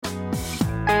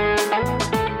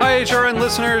HRN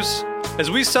listeners.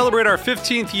 As we celebrate our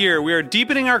 15th year, we are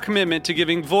deepening our commitment to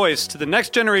giving voice to the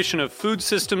next generation of food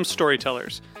systems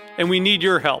storytellers, and we need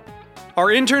your help. Our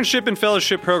internship and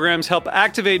fellowship programs help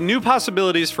activate new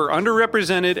possibilities for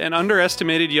underrepresented and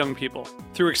underestimated young people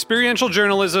through experiential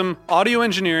journalism, audio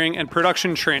engineering, and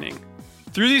production training.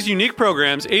 Through these unique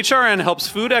programs, HRN helps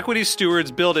food equity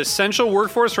stewards build essential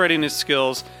workforce readiness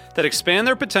skills that expand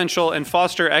their potential and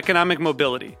foster economic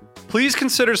mobility. Please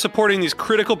consider supporting these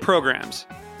critical programs.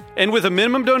 And with a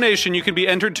minimum donation, you can be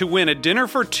entered to win a dinner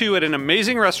for two at an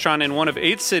amazing restaurant in one of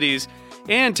 8 cities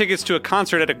and tickets to a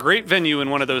concert at a great venue in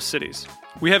one of those cities.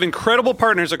 We have incredible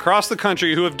partners across the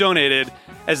country who have donated,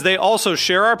 as they also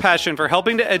share our passion for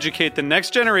helping to educate the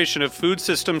next generation of food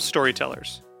systems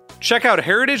storytellers. Check out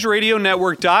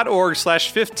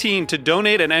heritageradionetwork.org/15 to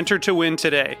donate and enter to win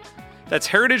today. That's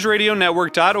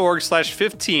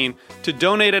heritageradionetwork.org/15 to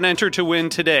donate and enter to win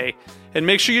today. And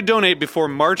make sure you donate before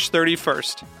March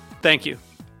 31st. Thank you.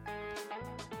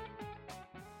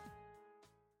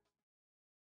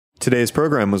 Today's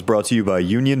program was brought to you by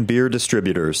Union Beer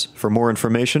Distributors. For more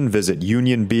information, visit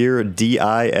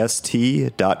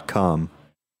unionbeerdist.com.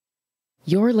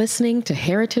 You're listening to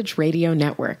Heritage Radio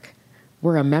Network.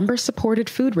 We're a member-supported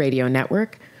food radio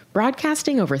network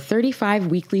broadcasting over 35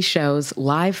 weekly shows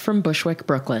live from Bushwick,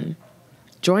 Brooklyn.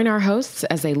 Join our hosts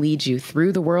as they lead you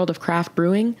through the world of craft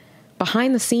brewing,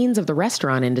 behind the scenes of the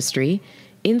restaurant industry,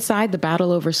 inside the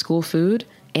battle over school food,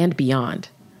 and beyond.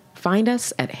 Find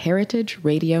us at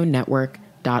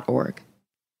heritageradionetwork.org.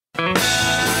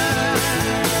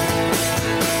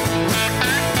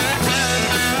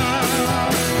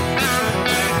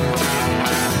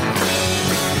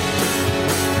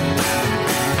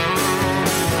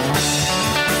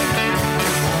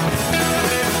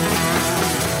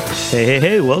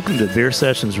 Hey, welcome to Beer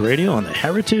Sessions Radio on the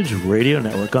Heritage Radio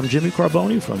Network. I'm Jimmy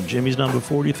Carboni from Jimmy's Number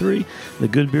 43, the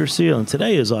Good Beer Seal, and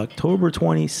today is October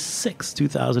 26,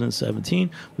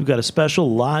 2017. We've got a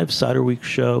special live Cider Week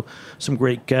show, some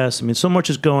great guests. I mean, so much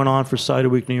is going on for Cider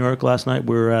Week New York. Last night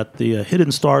we were at the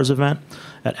Hidden Stars event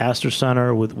at Astor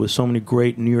Center with so many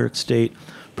great New York State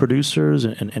producers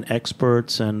and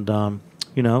experts, and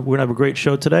we're going to have a great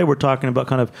show today. We're talking about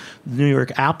kind of New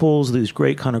York apples, these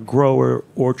great kind of grower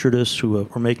orchardists who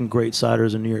are making great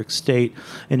ciders in New York State.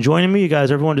 And joining me, you guys,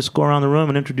 everyone just go around the room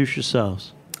and introduce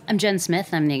yourselves. I'm Jen Smith.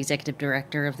 I'm the executive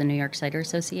director of the New York Cider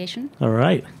Association. All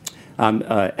right. I'm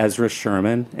Ezra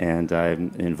Sherman, and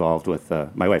I'm involved with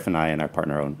my wife and I and our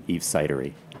partner own Eve's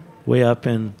Cidery. Way up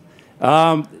in...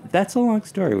 That's a long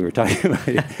story we were talking about.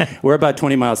 We're about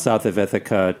 20 miles south of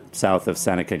Ithaca, south of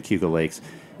Seneca and Cuba Lakes.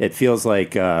 It feels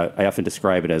like, I often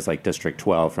describe it as like District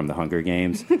 12 from the Hunger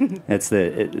Games. It's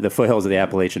the foothills of the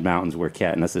Appalachian Mountains where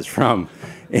Katniss is from,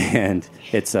 and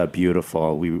it's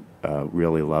beautiful. We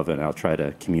really love it, and I'll try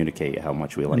to communicate how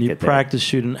much we like it there. You practice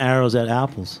shooting arrows at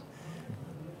apples.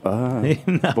 Boy,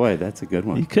 that's a good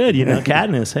one. You could,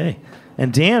 Katniss, hey.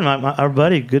 And Dan, our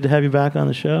buddy, good to have you back on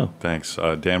the show. Thanks.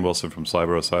 Dan Wilson from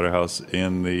Slyboro Cider House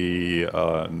in the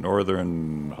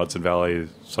northern Hudson Valley,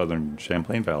 southern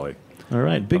Champlain Valley. All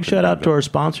right. Big shout out to our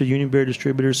sponsor, Union Beer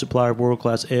Distributors, supplier of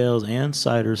world-class ales and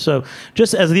ciders. So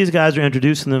just as these guys are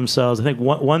introducing themselves, I think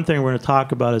one thing we're going to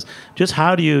talk about is just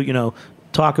how do you,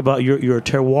 talk about your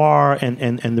terroir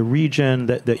and the region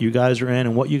that you guys are in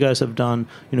and what you guys have done,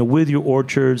 with your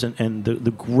orchards and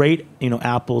the great,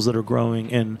 apples that are growing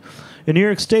in New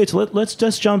York State. So let's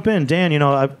just jump in. Dan,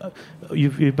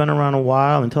 you've been around a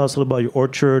while, and tell us a little about your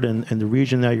orchard and the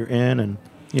region that you're in and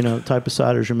type of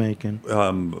ciders you're making.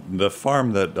 The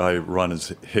farm that I run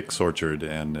is Hicks Orchard,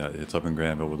 and it's up in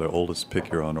Granville. We're the oldest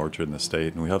pick-your-own orchard in the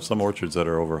state, and we have some orchards that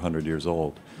are over 100 years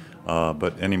old.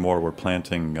 But anymore, we're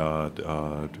planting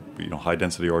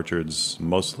high-density orchards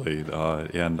mostly,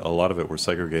 and a lot of it we're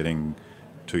segregating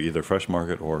to either fresh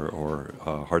market or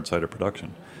hard cider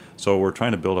production. So we're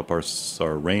trying to build up our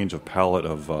range of palette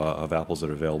of apples that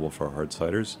are available for our hard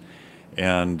ciders.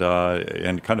 And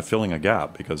kind of filling a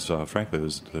gap because frankly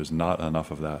there's not enough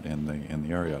of that in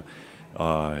the area.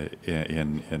 But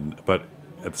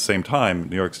at the same time,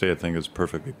 New York State I think is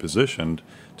perfectly positioned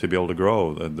to be able to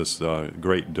grow this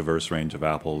great diverse range of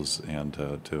apples and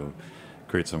to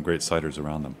create some great ciders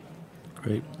around them.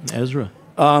 Great, Ezra.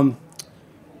 So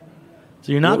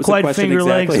you're not quite Finger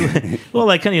exactly? Lakes. Well,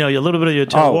 like a little bit of your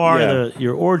terroir,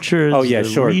 your orchards,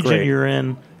 the region great. You're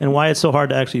in, and why it's so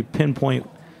hard to actually pinpoint.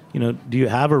 Do you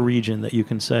have a region that you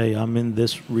can say, I'm in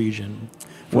this region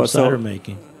for cider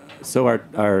making? So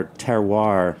our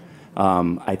terroir,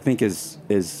 I think, is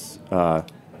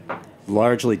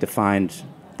largely defined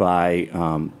by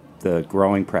the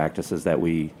growing practices that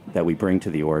we bring to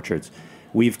the orchards.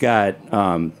 We've got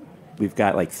we've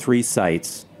got like 3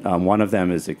 sites. One of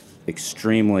them is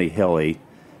extremely hilly,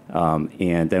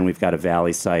 and then we've got a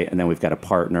valley site, and then we've got a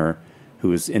partner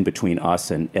who's in between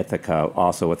us and Ithaca,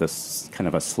 also with a kind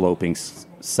of a sloping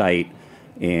site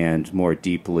and more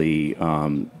deeply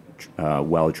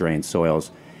well-drained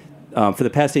soils. For the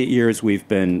past 8 years, we've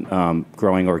been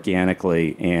growing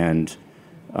organically and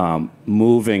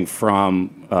moving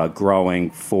from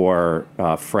growing for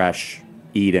fresh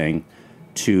eating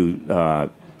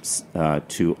to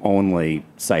only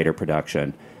cider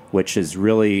production, which is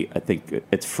really, I think,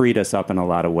 it's freed us up in a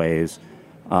lot of ways,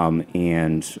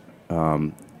 and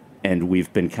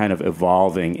we've been kind of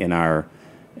evolving in our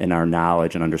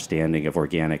knowledge and understanding of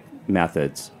organic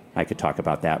methods. I could talk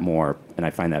about that more, and I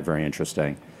find that very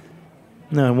interesting.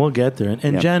 No, and we'll get there.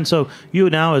 And Yep. Jen, so you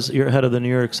now, as you're head of the New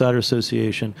York Cider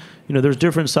Association, there's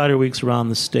different cider weeks around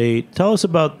the state. Tell us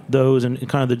about those and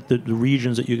kind of the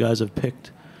regions that you guys have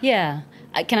picked. Yeah.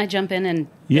 Can I jump in and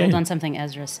build on something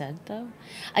Ezra said, though?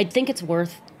 I think it's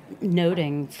worth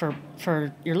noting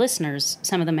for your listeners,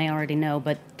 some of them may already know,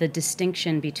 but the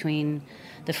distinction between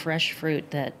the fresh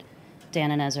fruit that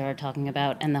Dan and Ezra are talking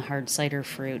about and the hard cider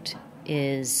fruit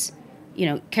is,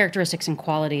 characteristics and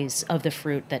qualities of the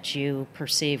fruit that you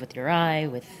perceive with your eye,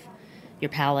 with your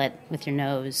palate, with your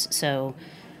nose. So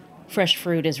fresh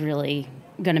fruit is really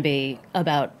going to be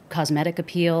about cosmetic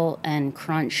appeal and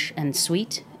crunch and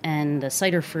sweet, and the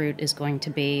cider fruit is going to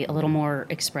be a little more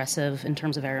expressive in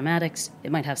terms of aromatics.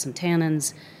 It might have some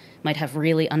tannins, might have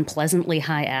really unpleasantly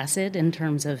high acid in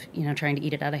terms of, trying to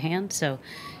eat it out of hand. So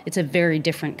it's a very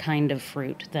different kind of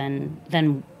fruit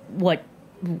than what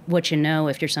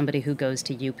if you're somebody who goes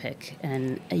to UPick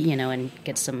and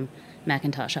gets some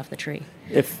Macintosh off the tree.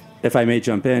 If I may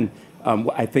jump in,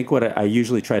 I think what I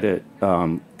usually try to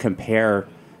compare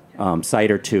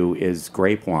cider to is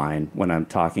grape wine when I'm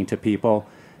talking to people,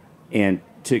 and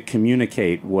to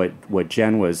communicate what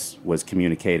Jen was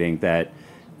communicating, that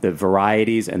the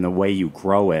varieties and the way you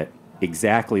grow it,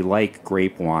 exactly like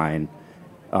grape wine,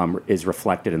 is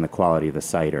reflected in the quality of the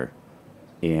cider.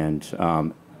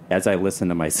 And as I listen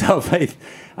to myself,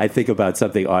 I think about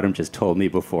something Autumn just told me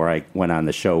before I went on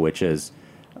the show, which is,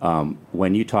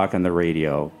 when you talk on the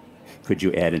radio, could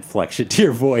you add inflection to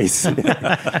your voice?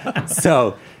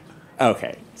 So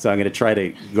I'm going to try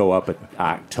to go up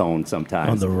a tone sometimes.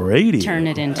 On the radio? Turn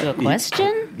it into a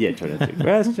question? Yeah, turn it into a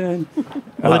question.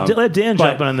 Let Dan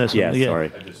jump in on this yeah, one. Yeah,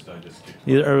 sorry.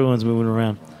 everyone's moving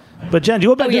around. But Jen, do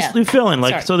you just fill in?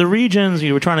 Sorry. So the regions,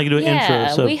 you were trying to do an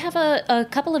intro. So we have a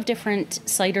couple of different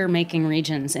cider making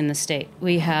regions in the state.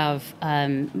 We have,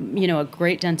 a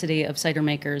great density of cider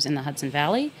makers in the Hudson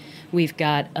Valley. We've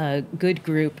got a good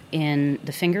group in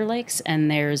the Finger Lakes,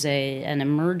 and there's an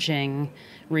emerging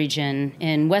region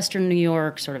in western New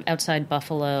York, sort of outside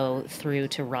Buffalo through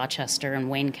to Rochester and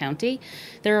Wayne County.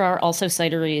 There are also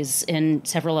cideries in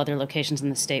several other locations in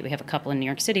the state. We have a couple in New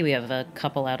York City. We have a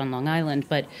couple out on Long Island.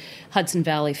 But Hudson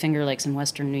Valley, Finger Lakes, and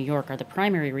western New York are the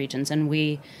primary regions. And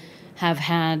we have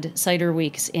had cider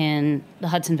weeks in the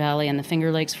Hudson Valley and the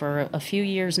Finger Lakes for a few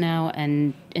years now.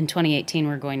 And in 2018,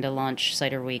 we're going to launch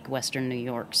Cider Week Western New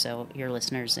York. So your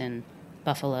listeners in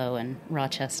Buffalo and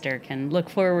Rochester can look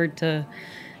forward to,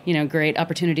 great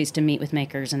opportunities to meet with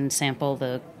makers and sample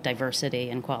the diversity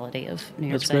and quality of New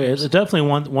York ciders. That's great. It's definitely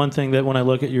one thing that when I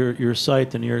look at your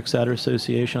site, the New York Cider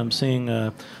Association, I'm seeing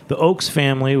the Oaks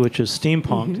family, which is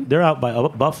steampunked. Mm-hmm. They're out by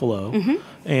Buffalo. Mm-hmm.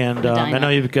 And I know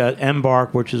you've got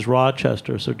Embark, which is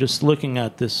Rochester. So just looking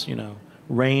at this,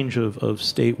 range of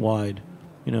statewide,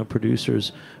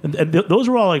 producers. And those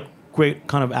are all like great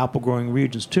kind of apple growing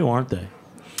regions too, aren't they?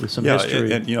 With some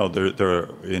history. And there are,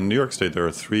 in New York State, there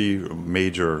are 3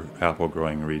 major apple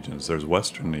growing regions. There's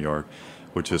Western New York,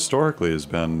 which historically has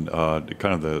been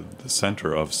kind of the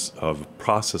center of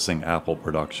processing apple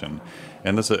production.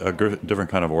 And this is a different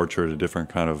kind of orchard, a different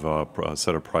kind of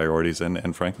set of priorities,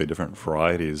 and frankly, different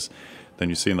varieties than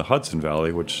you see in the Hudson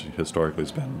Valley, which historically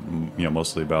has been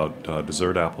mostly about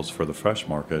dessert apples for the fresh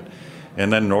market.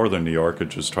 And then northern New York, it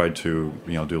just tried to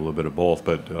do a little bit of both.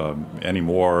 But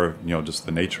anymore, just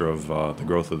the nature of the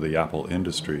growth of the apple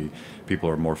industry, people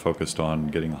are more focused on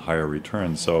getting a higher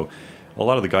return. So a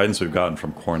lot of the guidance we've gotten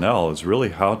from Cornell is really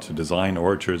how to design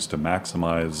orchards to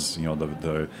maximize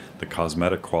the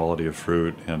cosmetic quality of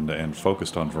fruit, and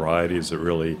focused on varieties that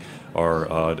really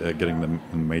are getting the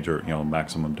major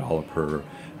maximum dollar per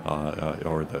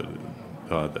or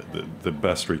the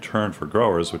best return for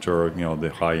growers, which are the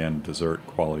high-end dessert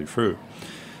quality fruit.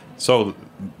 So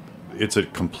it's a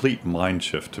complete mind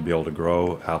shift to be able to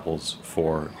grow apples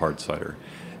for hard cider.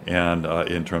 and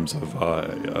in terms of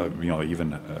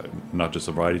even not just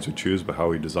the varieties we choose, but how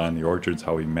we design the orchards,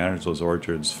 how we manage those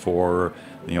orchards for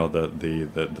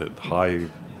the high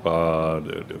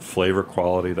flavor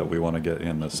quality that we want to get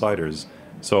in the ciders.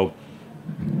 So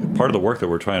part of the work that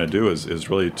we're trying to do is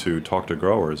really to talk to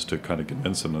growers to kind of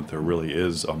convince them that there really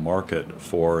is a market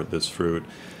for this fruit.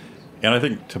 And I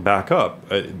think to back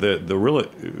up, I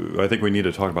think we need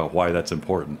to talk about why that's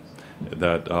important.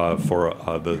 That for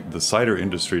the cider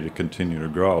industry to continue to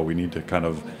grow, we need to kind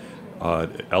of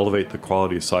elevate the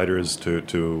quality of ciders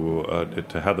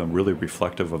to have them really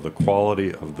reflective of the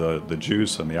quality of the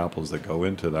juice and the apples that go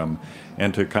into them,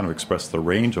 and to kind of express the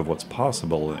range of what's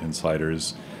possible in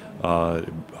ciders,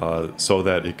 so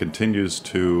that it continues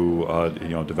to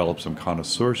develop some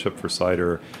connoisseurship for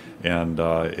cider, and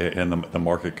the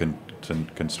market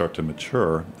can start to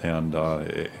mature, and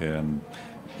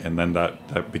then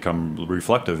that become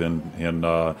reflective in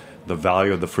the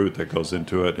value of the fruit that goes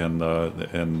into it,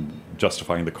 and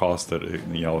justifying the cost that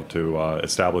to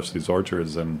establish these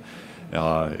orchards, and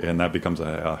that becomes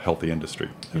a healthy industry.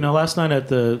 Last night at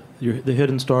the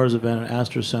Hidden Stars event at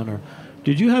Astor Center,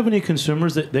 did you have any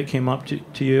consumers that came up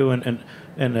to you and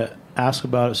ask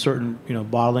about a certain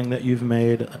bottling that you've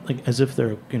made, like as if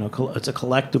they're it's a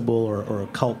collectible or a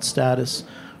cult status,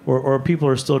 or people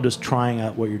are still just trying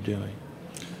out what you're doing?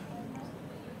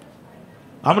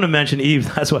 I'm going to mention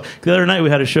Eve. That's why the other night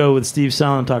we had a show with Steve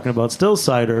Sallin talking about still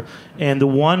cider, and the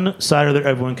one cider that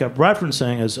everyone kept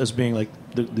referencing as being like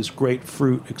this great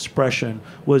fruit expression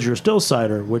was your still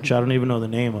cider, which I don't even know the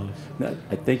name of.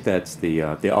 I think that's the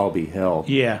Albee Hill.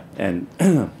 Yeah, and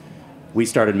we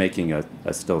started making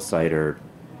a still cider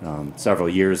several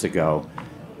years ago.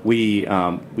 We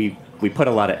put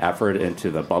a lot of effort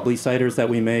into the bubbly ciders that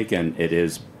we make, and it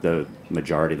is the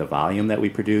majority of the volume that we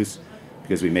produce,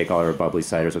 because we make all our bubbly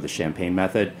ciders with the champagne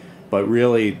method. But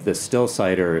really, the still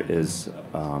cider is,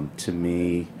 to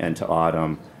me and to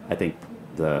Autumn, I think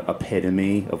the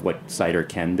epitome of what cider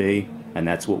can be, and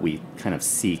that's what we kind of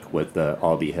seek with the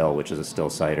Albee Hill, which is a still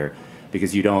cider,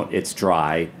 because it's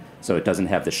dry, so it doesn't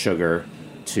have the sugar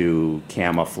to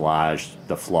camouflage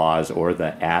the flaws or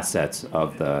the assets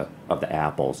of the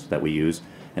apples that we use,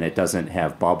 and it doesn't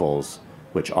have bubbles,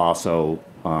 which also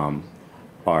are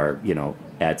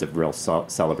adds a real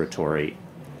celebratory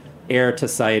air to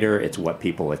cider. It's what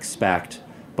people expect,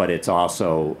 but it's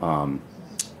also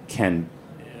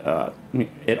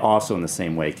it also in the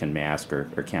same way can mask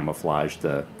or camouflage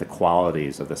the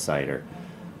qualities of the cider,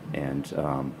 and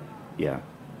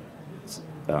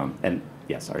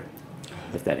sorry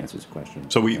if that answers the question.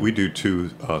 So we do two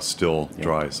still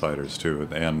dry ciders too,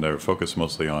 and they're focused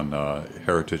mostly on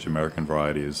heritage American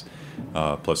varieties,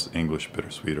 plus English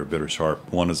bittersweet or bitter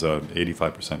sharp. One is a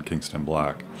 85% Kingston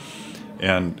Black.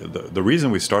 And the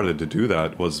reason we started to do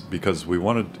that was because we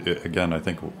wanted, again, I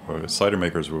think cider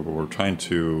makers were trying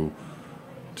to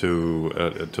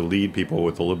lead people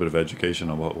with a little bit of education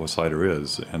on what cider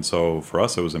is. And so for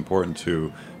us, it was important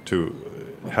to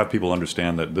have people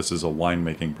understand that this is a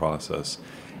winemaking process.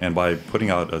 And by putting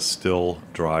out a still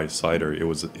dry cider,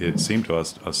 it seemed to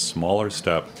us a smaller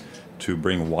step to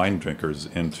bring wine drinkers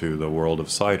into the world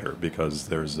of cider, because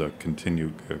there's a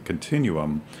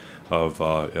continuum of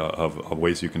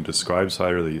ways you can describe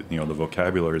cider. The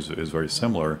vocabulary is very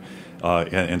similar,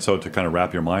 and so to kind of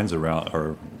wrap your minds around,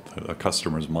 or a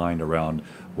customer's mind around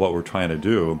what we're trying to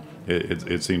do,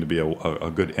 it seemed to be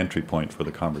a good entry point for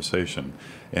the conversation.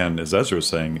 And as Ezra was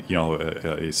saying,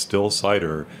 a still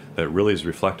cider that really is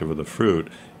reflective of the fruit,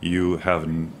 you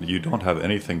don't have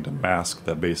anything to mask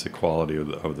that basic quality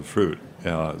of the fruit.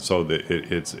 So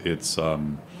it's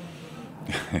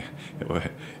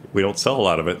we don't sell a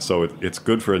lot of it, so it's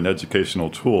good for an educational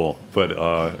tool. But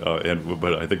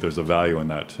I think there's a value in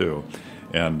that too,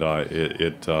 and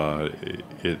it does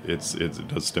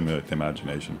stimulate the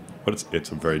imagination. But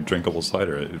it's a very drinkable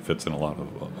cider. It fits in a lot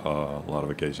of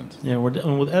occasions. Yeah, with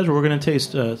Ezra, we're going to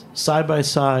taste side by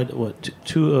side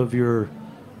two of your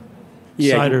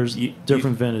ciders,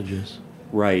 different vintages.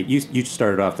 Right. You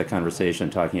started off the conversation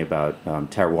talking about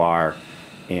terroir,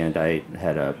 and I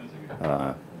had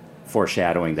a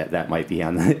foreshadowing that might be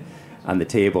on the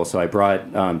table. So I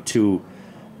brought two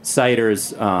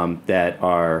ciders that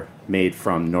are made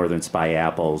from Northern Spy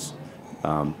apples,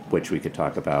 which we could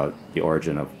talk about the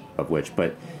origin of which.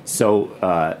 But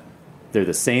so they're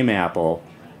the same apple.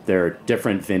 They're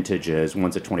different vintages.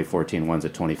 One's a 2014, one's a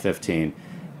 2015,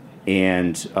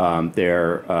 and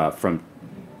they're from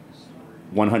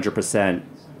 100%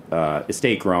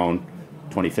 estate grown,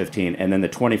 2015, and then the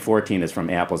 2014 is from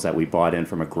apples that we bought in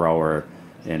from a grower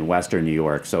in Western New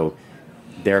York. So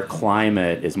their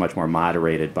climate is much more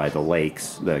moderated by the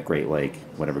lakes, the Great Lake,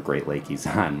 whatever Great Lake he's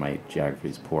on. My geography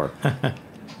is poor.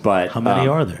 But how many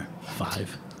are there?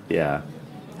 5. Yeah.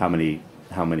 How many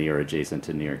are adjacent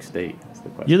to New York State? That's the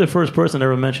question. You're the first person to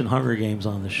ever mention Hunger Games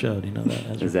on the show. Do you know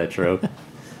that, Ezra? Is that true?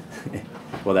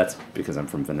 Well, that's because I'm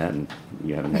from Venetton.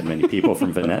 You haven't had many people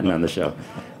from Venetton on the show.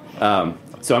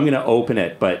 So I'm going to open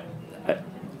it, but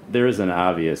there is an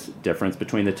obvious difference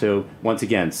between the two. Once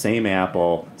again, same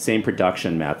apple, same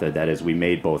production method. That is, we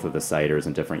made both of the ciders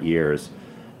in different years,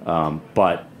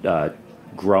 but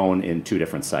grown in 2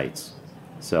 different sites.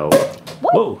 So,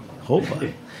 whoa, hold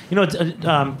on.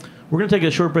 We're going to take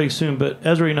a short break soon, but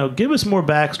Ezra, give us more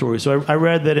backstory. So I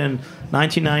read that in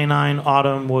 1999,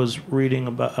 Autumn was reading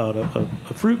about a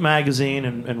fruit magazine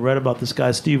and read about this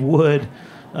guy, Steve Wood,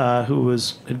 who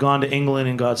had gone to England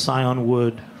and got Scion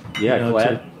wood.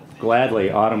 Yeah, gladly.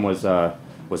 Autumn was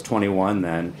 21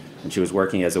 then, and she was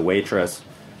working as a waitress,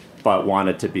 but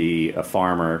wanted to be a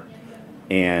farmer.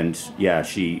 And yeah,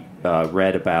 she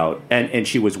read about, and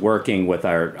she was working with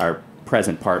our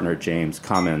present partner, James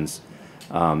Cummins,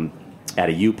 at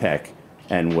a UPEC,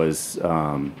 and was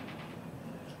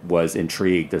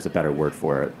intrigued, there's a better word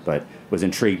for it, but was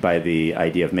intrigued by the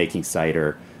idea of making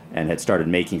cider, and had started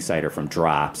making cider from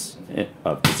drops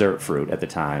of dessert fruit at the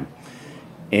time.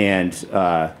 And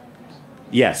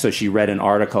so she read an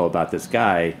article about this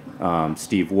guy,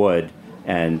 Steve Wood,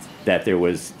 and that there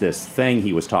was this thing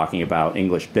he was talking about,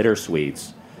 English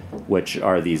bittersweets, which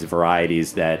are these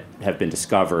varieties that have been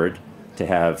discovered to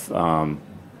have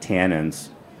tannins,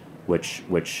 which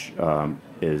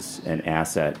is an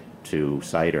asset to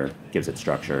cider, gives it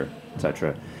structure,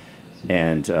 etc.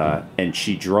 And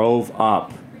she drove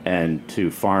up and to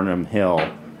Farnham Hill,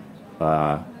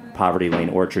 Poverty Lane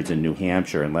Orchards in New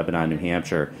Hampshire, in Lebanon, New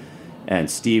Hampshire, and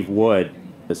Steve Wood.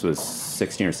 This was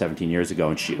 16 or 17 years ago,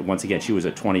 and she was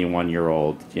a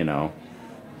 21-year-old,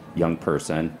 young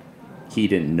person. He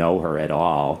didn't know her at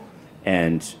all,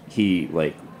 and he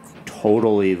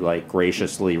totally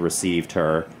graciously received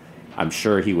her. I'm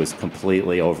sure he was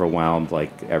completely overwhelmed,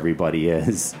 like everybody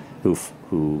is who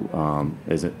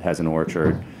has an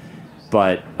orchard,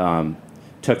 but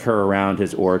took her around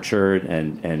his orchard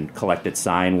and collected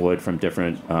sign wood from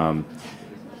different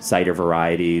cider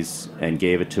varieties and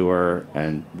gave it to her,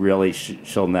 and really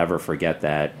she'll never forget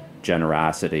that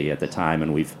generosity at the time,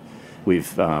 and we've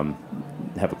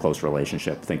have a close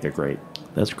relationship. I think they're great.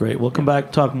 That's great. We'll come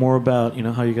back, talk more about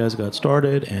how you guys got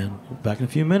started, and back in a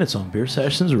few minutes on Beer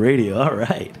Sessions Radio. All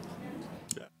right.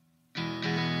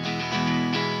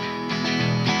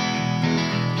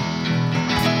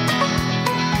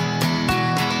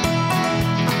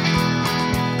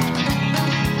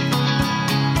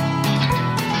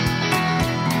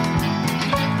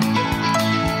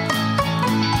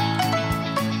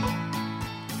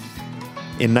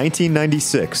 In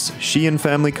 1996, Sheehan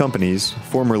Family Companies,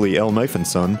 formerly L. Knife &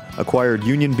 Son, acquired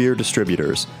Union Beer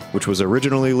Distributors, which was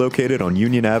originally located on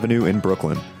Union Avenue in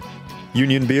Brooklyn.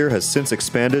 Union Beer has since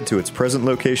expanded to its present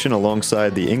location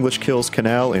alongside the English Kills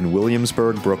Canal in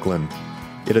Williamsburg, Brooklyn.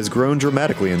 It has grown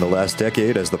dramatically in the last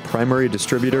decade as the primary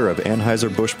distributor of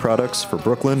Anheuser-Busch products for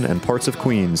Brooklyn and parts of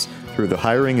Queens through the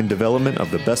hiring and development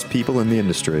of the best people in the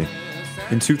industry.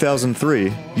 In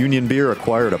 2003, Union Beer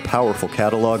acquired a powerful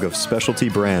catalog of specialty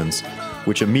brands,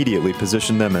 which immediately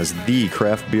positioned them as the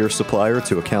craft beer supplier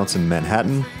to accounts in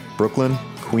Manhattan, Brooklyn,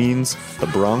 Queens, the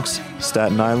Bronx,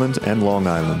 Staten Island, and Long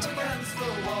Island.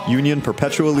 Union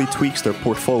perpetually tweaks their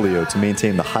portfolio to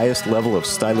maintain the highest level of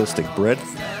stylistic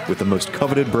breadth with the most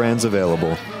coveted brands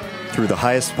available. Through the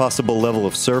highest possible level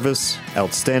of service,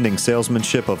 outstanding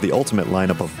salesmanship of the ultimate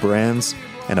lineup of brands,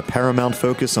 and a paramount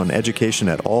focus on education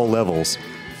at all levels,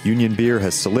 Union Beer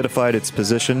has solidified its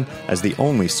position as the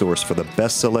only source for the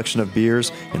best selection of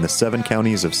beers in the 7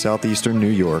 counties of southeastern New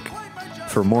York.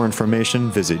 For more information,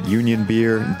 visit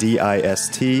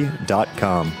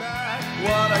unionbeerdist.com.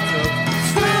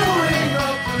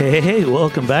 Hey,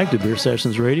 welcome back to Beer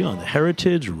Sessions Radio on the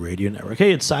Heritage Radio Network.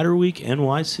 Hey, it's Cider Week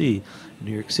NYC.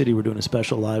 New York City, we're doing a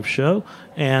special live show,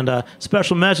 and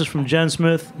special message from Jen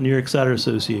Smith, New York Cider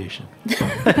Association.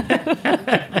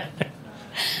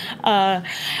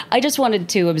 I just wanted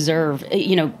to observe,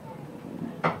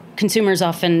 consumers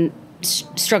often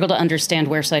struggle to understand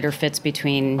where cider fits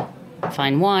between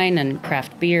fine wine and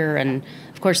craft beer, and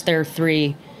of course there are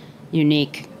 3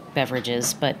 unique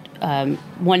beverages, but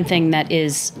one thing that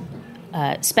is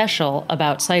special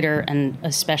about cider, and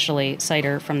especially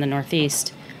cider from the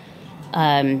Northeast,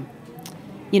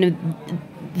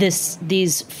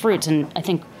 these fruits, and I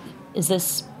think, is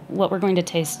this what we're going to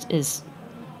taste is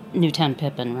Newtown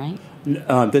Pippin, right?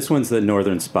 This one's the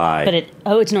Northern Spy. But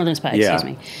it's Northern Spy. Yeah.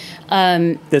 Excuse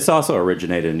me. This also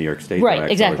originated in New York State. Right, though,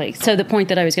 exactly. So the point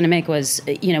that I was going to make was,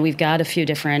 we've got a few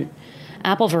different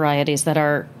apple varieties that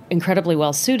are incredibly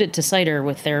well suited to cider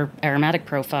with their aromatic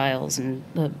profiles and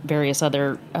the various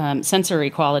other sensory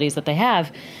qualities that they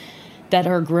have that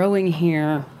are growing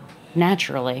here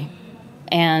naturally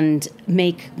and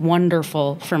make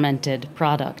wonderful fermented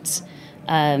products.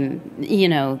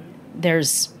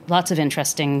 There's lots of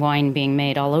interesting wine being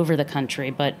made all over the country,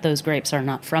 but those grapes are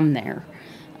not from there.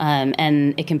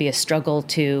 And it can be a struggle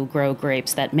to grow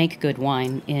grapes that make good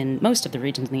wine in most of the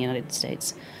regions in the United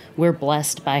States. We're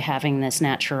blessed by having this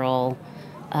natural,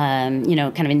 kind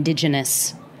of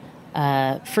indigenous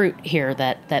fruit here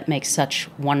that makes such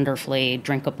wonderfully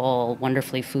drinkable,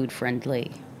 wonderfully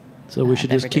food-friendly So we should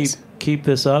beverages. just keep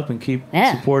this up and keep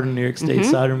supporting New York State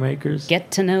cider makers.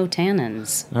 Get to know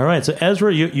tannins. All right. So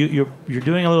Ezra, you're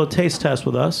doing a little taste test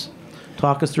with us.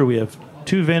 Talk us through. We have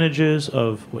 2 vintages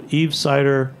of Eve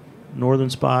Cider, Northern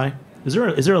Spy. Is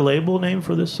there a label name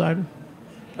for this cider?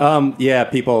 Yeah,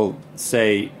 people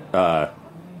say,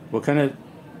 what kind of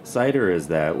cider is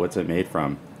that? What's it made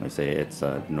from? I say it's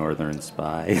a Northern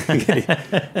Spy.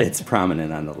 It's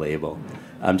prominent on the label.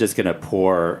 I'm just going to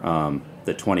pour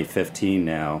the 2015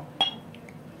 now.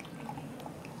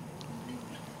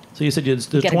 So you said the You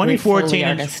get a great 2014. Foley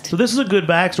artist. So this is a good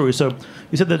backstory. So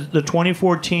you said that the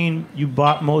 2014 you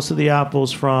bought most of the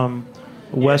apples from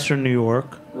Western New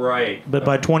York, Right. but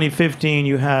by 2015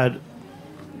 you had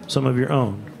some of your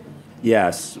own.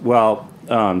 Yes. Well,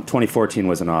 2014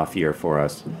 was an off year for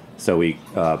us. So we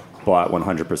bought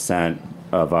 100%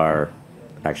 of our...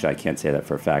 Actually, I can't say that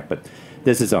for a fact, but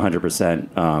this is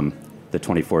 100%. The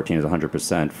 2014 is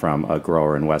 100% from a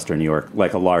grower in Western New York,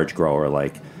 like a large grower.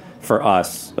 Like, for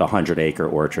us, a 100-acre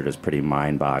orchard is pretty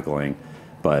mind-boggling.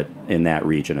 But in that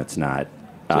region, it's not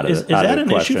out of Is the, out that of an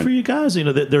the issue question. for you guys?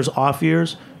 There's off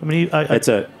years. I mean,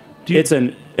 do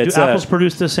apples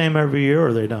produce the same every year,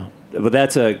 or they don't? But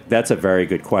that's a very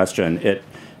good question.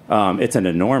 It's an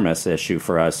enormous issue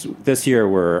for us. This year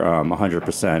we're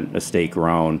 100% estate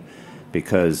grown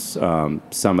because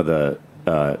some of the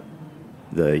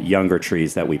younger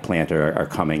trees that we planted are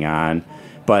coming on,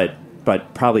 but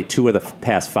probably 2 of the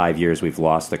past 5 years we've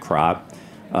lost the crop.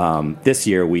 This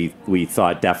year we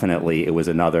thought definitely it was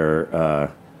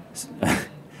another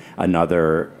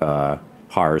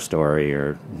horror story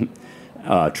or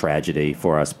tragedy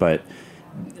for us, but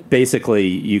basically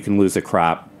you can lose a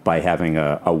crop by having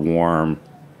a warm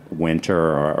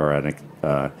winter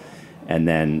and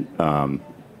then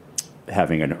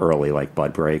having an early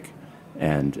bud break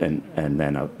and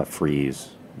then a freeze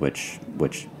which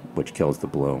kills the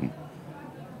bloom.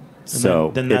 So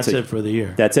then that's it for the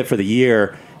year. That's it for the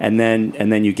year, and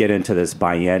then you get into this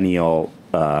biennial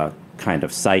kind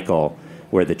of cycle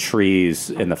where the trees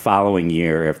in the following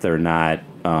year, if they're not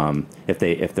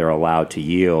if they're allowed to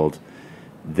yield,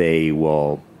 they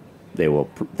will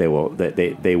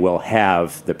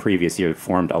have the previous year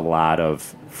formed a lot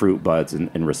of fruit buds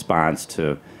in response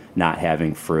to not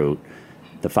having fruit.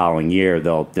 The following year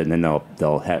they'll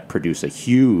produce a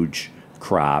huge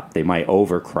crop. They might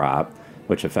overcrop,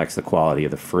 which affects the quality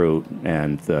of the fruit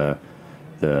and the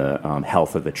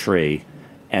health of the tree.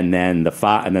 And then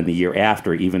the year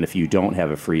after, even if you don't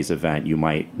have a freeze event, you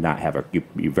might not have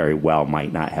you very well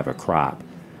might not have a crop,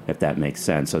 if that makes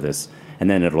sense. And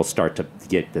then it'll start to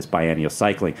get this biennial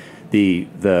cycling. The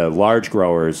large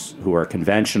growers who are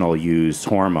conventional use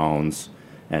hormones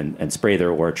and spray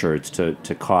their orchards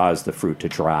to cause the fruit to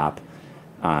drop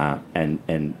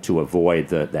and to avoid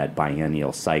that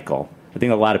biennial cycle. I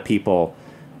think a lot of people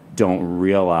don't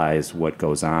realize what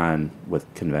goes on with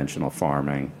conventional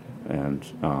farming,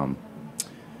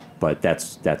 but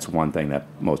that's one thing that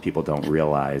most people don't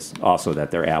realize. Also,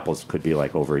 that their apples could be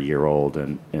over a year old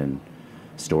in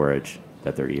storage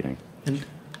that they're eating.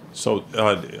 So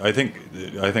I think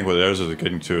what Ezra is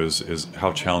getting to is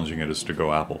how challenging it is to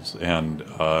grow apples, and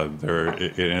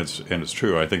it's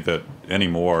true. I think that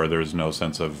anymore there's no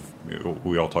sense of,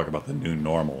 we all talk about the new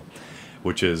normal,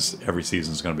 which is every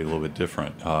season is going to be a little bit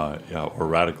different or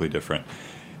radically different.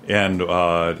 And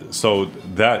so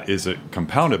that is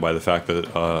compounded by the fact that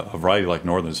a variety like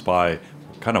Northern Spy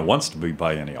kind of wants to be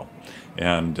biennial.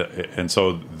 And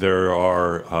so there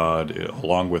are,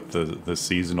 along with the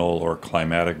seasonal or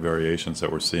climatic variations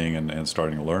that we're seeing and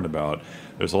starting to learn about,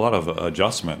 there's a lot of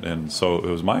adjustment. And so it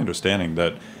was my understanding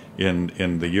that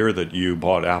in the year that you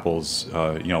bought apples,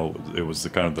 it was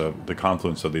the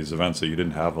confluence of these events that you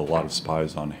didn't have a lot of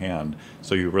spies on hand.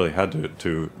 So you really had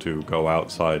to go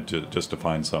outside just to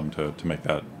find some to make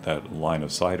that line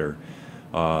of cider.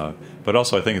 But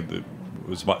also I think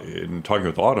was in talking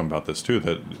with Autumn about this too,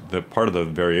 that part of the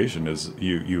variation is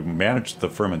you manage the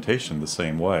fermentation the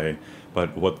same way,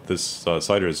 but what this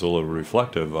cider is a little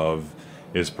reflective of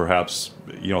is perhaps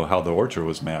how the orchard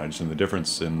was managed and the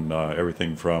difference in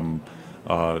everything from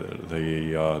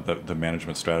the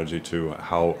management strategy to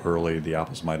how early the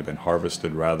apples might have been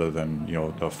harvested rather than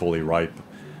the fully ripe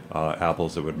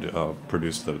apples that would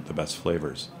produce the best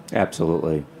flavors.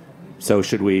 Absolutely. So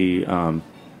should we?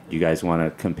 You guys want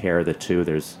to compare the two?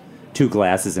 There's 2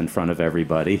 glasses in front of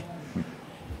everybody,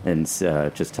 and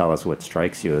just tell us what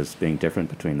strikes you as being different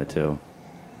between the two.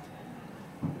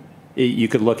 You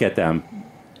could look at them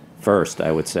first,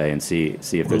 I would say, and see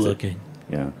if We're there's looking.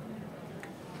 Yeah.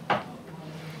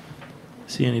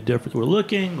 See any difference? We're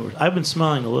looking. I've been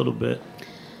smelling a little bit.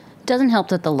 Doesn't help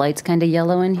that the light's kind of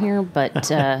yellow in here,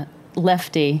 but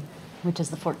Lefty, which is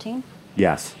the 14,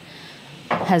 Yes.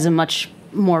 has a much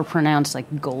more pronounced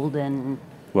golden.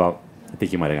 Well, I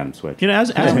think you might have gotten switched.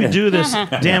 As we do this,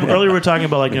 Dan, earlier we were talking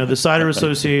about the Cider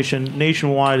Association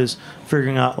nationwide is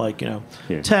figuring out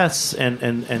tests and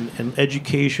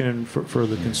education for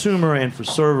the consumer and for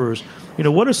servers.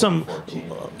 What are some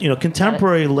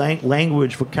contemporary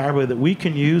language vocabulary that we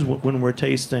can use when we're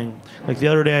tasting? Like the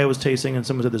other day, I was tasting and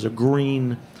someone said there's a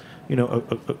green,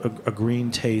 a green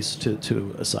taste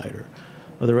to a cider.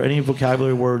 Are there any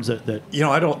vocabulary words that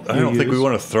I don't think we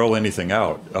want to throw anything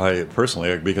out. I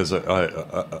personally, because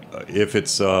if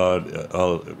it's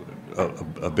a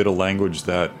bit of language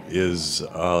that is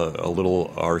a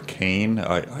little arcane,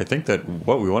 I think that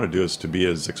what we want to do is to be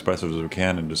as expressive as we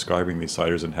can in describing these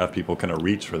ciders and have people kind of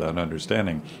reach for that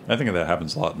understanding. I think that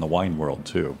happens a lot in the wine world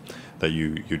too. That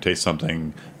you taste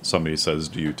something, somebody says,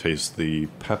 "Do you taste the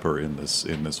pepper in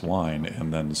this wine?"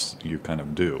 And then you kind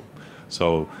of do.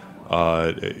 So.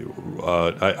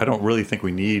 I don't really think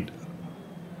we need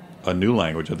a new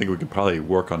language. I think we could probably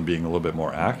work on being a little bit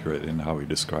more accurate in how we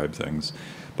describe things.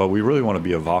 But we really want to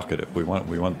be evocative. We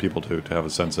want people to have a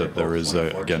sense that there is,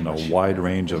 a wide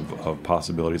range of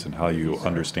possibilities in how you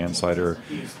understand cider.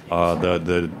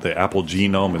 The apple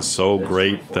genome is so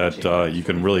great that you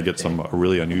can really get some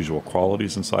really unusual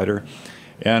qualities in cider.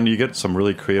 And you get some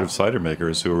really creative cider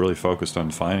makers who are really focused on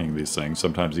finding these things,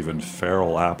 sometimes even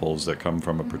feral apples that come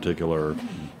from a particular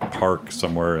park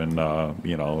somewhere in a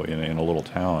little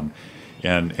town,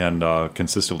 and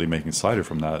consistently making cider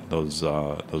from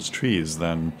those trees.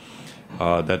 Then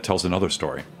that tells another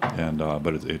story.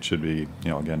 But it should be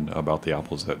again about the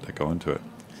apples that go into it.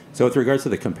 So with regards to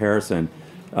the comparison,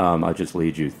 I'll just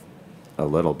lead you a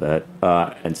little bit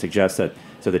and suggest that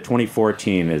the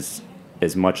 2014 is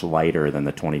much lighter than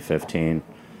the 2015.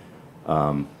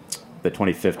 The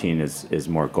 2015 is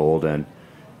more golden.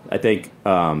 I think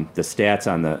the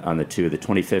stats on the two, the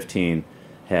 2015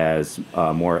 has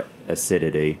more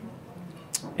acidity,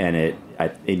 and it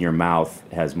in your mouth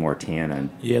has more tannin.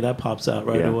 Yeah, that pops out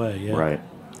right away. Yeah, right.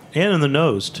 And in the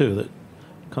nose too, that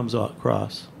comes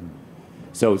across.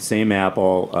 So same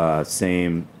apple,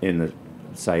 same in the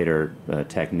cider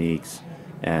techniques.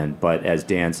 But as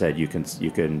Dan said, you can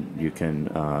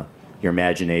your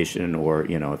imagination, or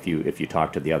if you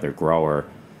talk to the other grower,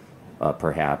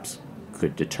 perhaps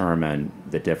could determine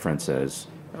the differences.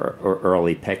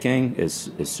 Early picking is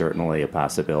certainly a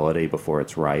possibility before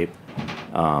it's ripe.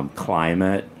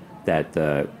 Climate, that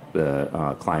the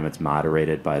climate's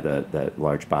moderated by the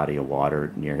large body of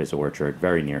water near his orchard,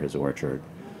 very near his orchard,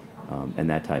 and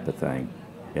that type of thing.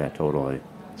 Yeah, totally.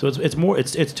 So it's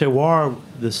terroir,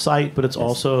 the site, but it's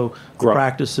also the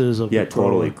practices of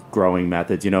totally growing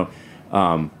methods.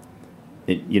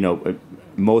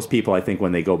 Most people, I think,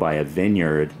 when they go by a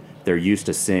vineyard, they're used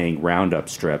to seeing Roundup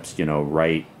strips,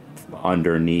 right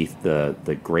underneath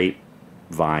the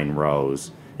grapevine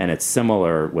rows, and it's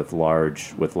similar with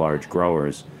large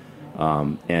growers.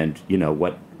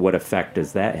 What effect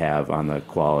does that have on the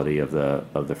quality of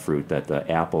the fruit that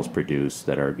the apples produce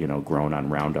that are grown on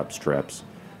Roundup strips,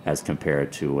 as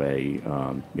compared to a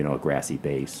grassy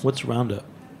base? What's Roundup?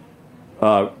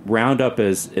 Roundup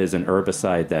is an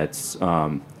herbicide that's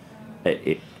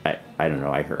I don't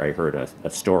know. I heard a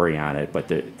story on it, but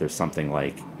there's something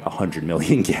like 100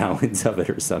 million gallons of it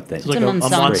or something. It's like a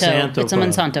Monsanto. It's a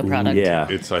Monsanto product. Yeah,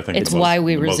 it's why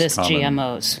we resist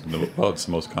GMOs. It's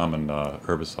the most common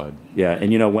herbicide. Yeah,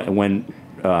 and when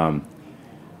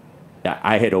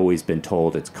I had always been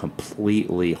told it's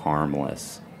completely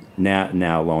harmless.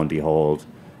 Now, lo and behold,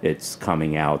 it's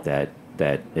coming out that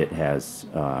it has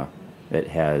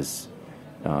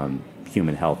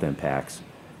human health impacts,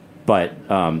 but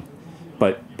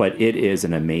it is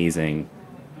an amazing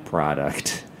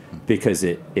product because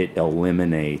it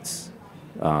eliminates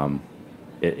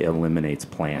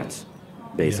plants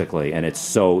basically, and it's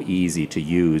so easy to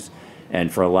use.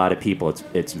 And for a lot of people,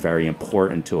 it's very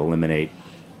important to eliminate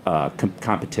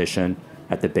competition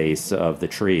at the base of the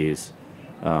trees.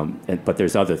 But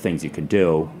there's other things you can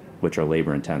do, which are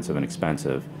labor intensive and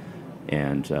expensive.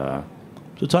 And so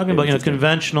talking about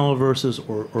conventional versus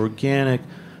organic,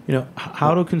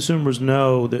 how do consumers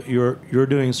know that you're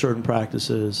doing certain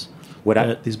practices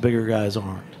that these bigger guys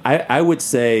aren't? I would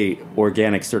say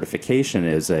organic certification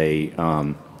is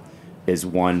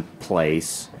one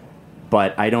place,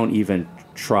 but I don't even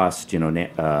trust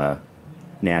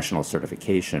national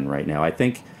certification right now. I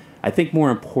think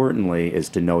more importantly is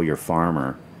to know your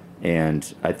farmer,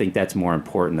 and I think that's more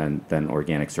important than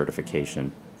organic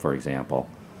certification, for example.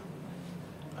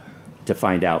 To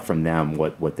find out from them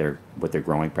what their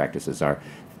growing practices are.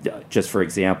 Just for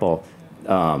example,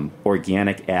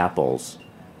 organic apples.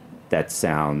 That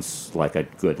sounds like a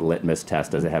good litmus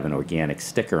test. Does it have an organic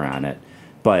sticker on it?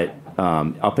 But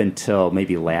up until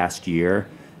maybe last year,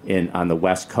 on the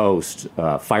West Coast,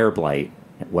 fire blight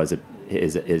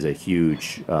is a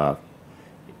huge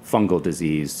fungal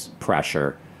disease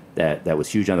pressure that was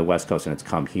huge on the West Coast, and it's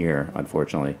come here,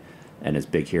 unfortunately, and is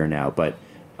big here now. But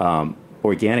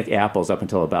organic apples up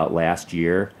until about last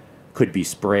year could be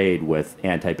sprayed with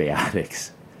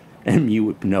antibiotics, and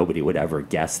nobody would ever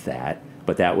guess that.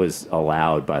 But that was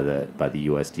allowed by the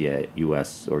USDA,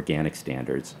 U.S. organic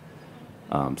standards.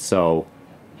 Also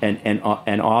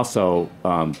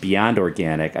beyond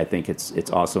organic, I think it's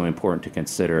also important to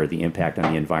consider the impact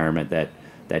on the environment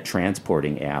that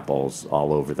transporting apples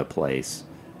all over the place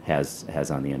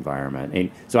has on the environment. And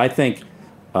so I think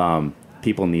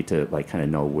people need to kind of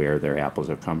know where their apples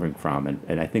are coming from,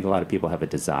 and I think a lot of people have a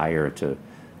desire to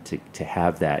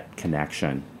have that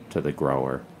connection to the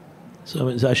grower. So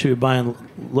I should be buying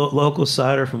local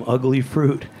cider from ugly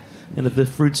fruit, and if the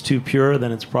fruit's too pure,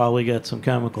 then it's probably got some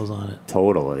chemicals on it.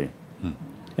 Totally.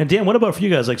 And Dan, what about for you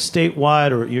guys? Like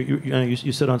statewide, or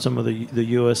you sit on some of the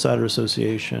U.S. Cider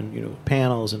Association,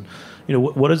 panels, and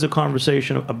what is the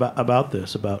conversation about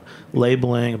this, about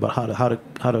labeling, about how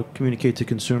to communicate to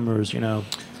consumers?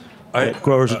 That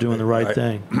growers are doing the right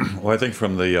thing. Well, I think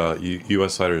from the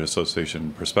U.S. Cider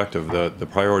Association perspective, the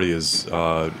priority is.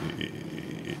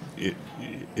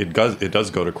 It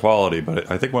does go to quality, but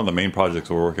I think one of the main projects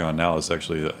we're working on now is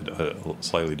actually a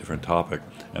slightly different topic,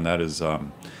 and that is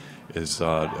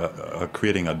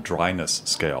creating a dryness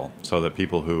scale so that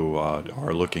people who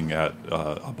are looking at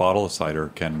a bottle of cider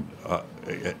can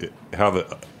have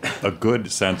a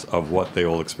good sense of what they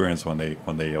will experience when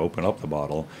they open up the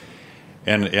bottle.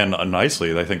 And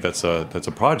nicely, I think that's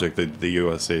a project that the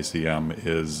USACM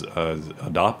is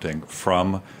adopting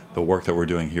from the work that we're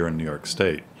doing here in New York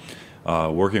State.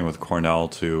 Working with Cornell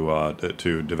to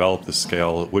develop the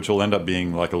scale, which will end up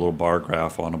being like a little bar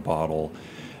graph on a bottle,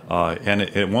 and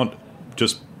it won't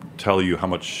just tell you how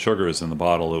much sugar is in the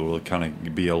bottle. It will kind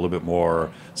of be a little bit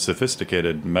more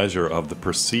sophisticated measure of the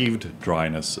perceived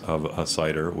dryness of a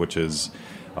cider, which is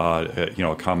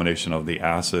a combination of the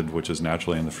acid, which is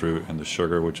naturally in the fruit, and the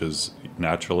sugar, which is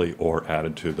naturally or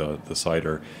added to the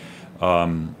cider.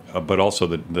 But also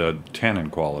the tannin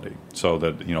quality, so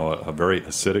that a very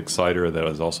acidic cider that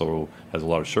has a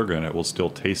lot of sugar in it will still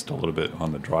taste a little bit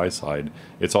on the dry side.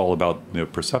 It's all about the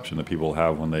perception that people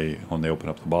have when they open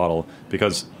up the bottle,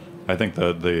 because I think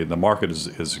the market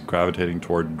is gravitating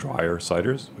toward drier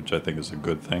ciders, which I think is a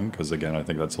good thing, because again I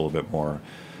think that's a little bit more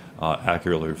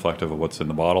accurately reflective of what's in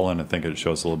the bottle, and I think it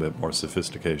shows a little bit more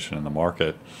sophistication in the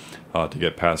market to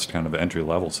get past kind of entry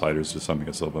level ciders to something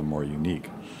that's a little bit more unique.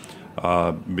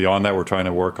 Beyond that, we're trying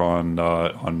to work on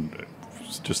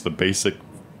just the basic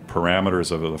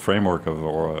parameters of the framework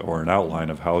or an outline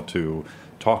of how to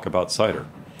talk about cider.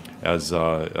 As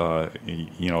all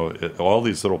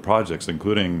these little projects,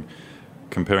 including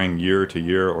comparing year to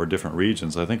year or different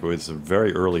regions, I think it's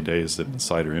very early days in the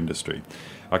cider industry.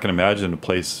 I can imagine a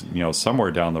place,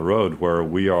 somewhere down the road where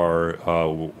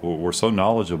we're so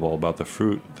knowledgeable about the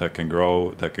fruit that can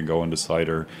go into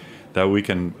cider that we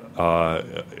can.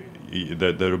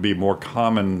 That there will be more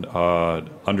common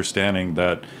understanding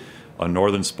that a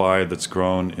northern spy that's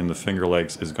grown in the Finger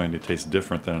Lakes is going to taste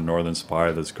different than a northern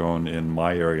spy that's grown in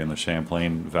my area in the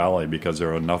Champlain Valley, because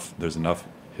there's enough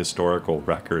historical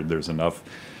record, there's enough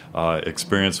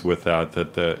experience with that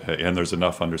and there's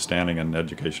enough understanding and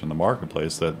education in the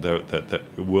marketplace that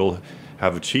will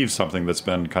have achieved something that's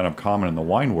been kind of common in the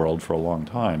wine world for a long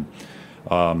time.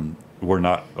 We're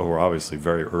obviously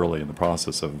very early in the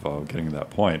process of getting to that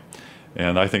point.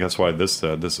 And I think that's why this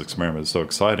experiment is so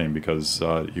exciting, because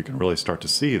you can really start to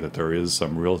see that there is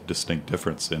some real distinct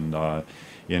difference in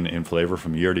in flavor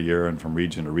from year to year and from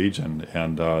region to region.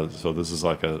 And so this is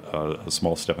like a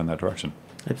small step in that direction.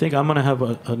 I think I'm going to have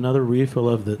another refill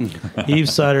of the Eve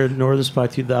Cider Northern Spy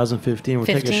 2015. We'll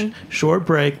take a short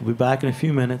break. We'll be back in a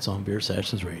few minutes on Beer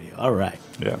Sessions Radio. All right.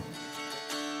 Yeah.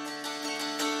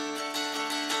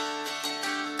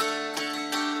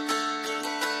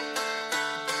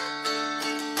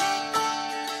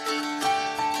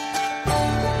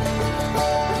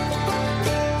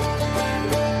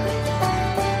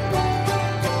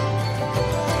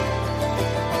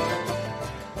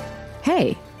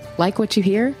 Hey, like what you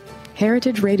hear?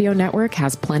 Heritage Radio Network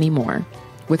has plenty more.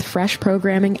 With fresh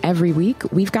programming every week,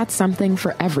 we've got something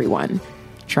for everyone.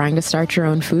 Trying to start your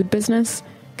own food business?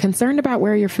 Concerned about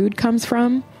where your food comes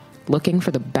from? Looking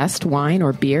for the best wine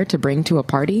or beer to bring to a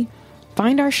party?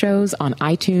 Find our shows on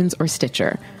iTunes or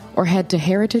Stitcher, or head to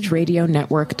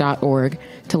heritageradionetwork.org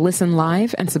to listen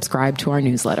live and subscribe to our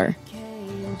newsletter.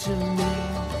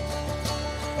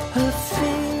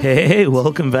 Hey,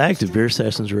 welcome back to Beer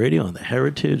Sessions Radio on the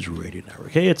Heritage Radio Network.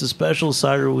 Hey, it's a special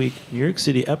Cider Week New York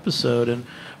City episode, and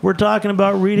we're talking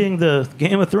about reading the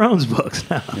Game of Thrones books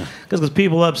now. Because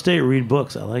people upstate read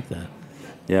books. I like that.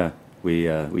 Yeah,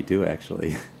 we do,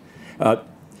 actually.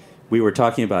 We were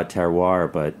talking about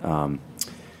terroir, but...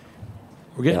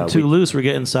 we're getting too loose. We're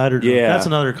getting cider drunk. Yeah, that's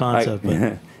another concept.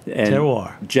 But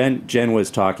terroir. Jen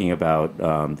was talking about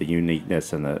the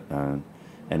uniqueness and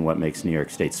what makes New York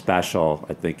State special,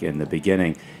 I think, in the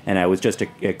beginning. And it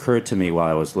occurred to me while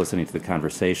I was listening to the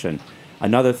conversation,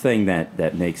 another thing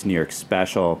that makes New York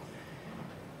special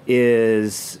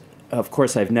is, of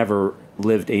course, I've never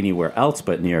lived anywhere else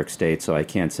but New York State, so I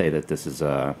can't say that this is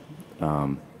a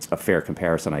fair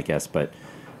comparison, I guess, but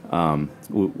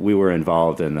we were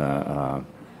involved in a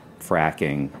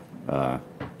fracking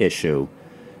issue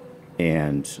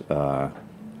and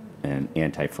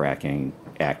anti-fracking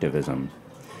activism.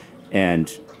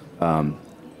 And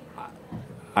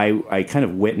I kind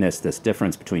of witnessed this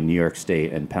difference between New York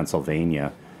State and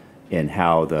Pennsylvania in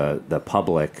how the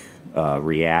public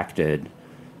reacted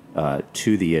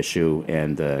to the issue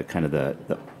and the kind of the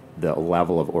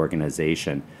level of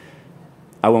organization.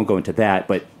 I won't go into that,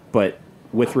 but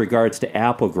with regards to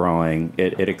apple growing,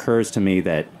 it occurs to me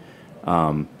that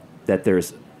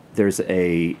there's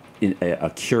a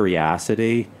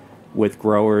curiosity with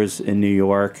growers in New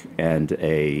York and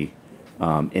an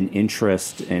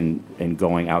interest in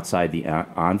going outside the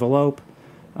envelope.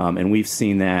 And we've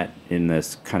seen that in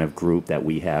this kind of group that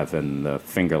we have in the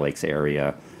Finger Lakes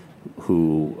area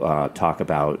who talk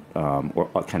about or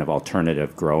kind of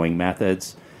alternative growing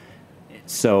methods.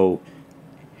 So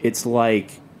it's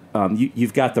like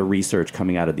you've got the research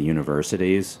coming out of the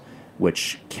universities,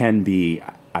 which can be,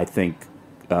 I think,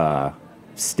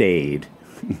 staid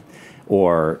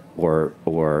or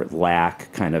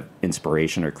lack kind of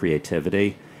inspiration or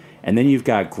creativity. And then you've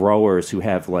got growers who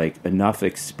have like enough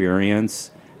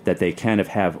experience that they kind of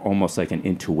have almost like an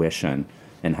intuition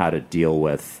in how to deal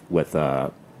with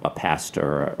a pest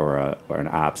or an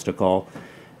obstacle.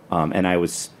 And I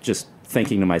was just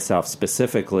thinking to myself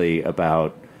specifically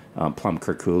about plum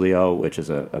curculio, which is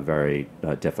a very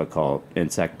difficult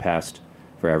insect pest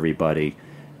for everybody.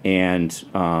 And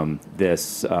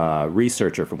this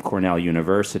researcher from Cornell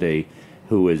University,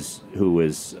 who was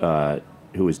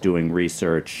doing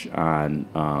research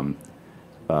on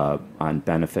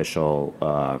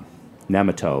beneficial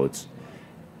nematodes,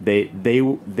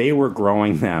 they were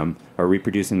growing them or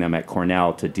reproducing them at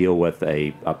Cornell to deal with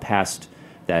a pest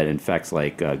that infects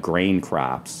like grain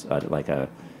crops, but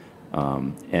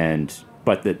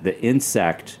the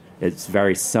insect is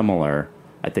very similar,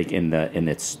 I think, in the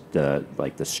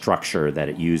structure that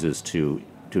it uses to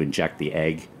inject the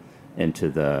egg into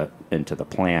the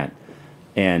plant.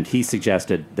 And he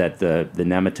suggested that the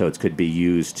nematodes could be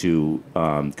used to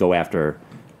go after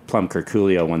plum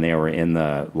curculio when they were in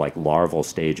the like larval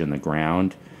stage in the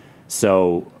ground.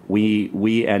 So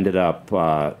we ended up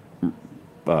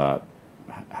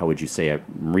how would you say it,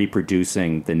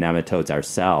 reproducing the nematodes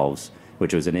ourselves,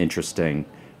 which was an interesting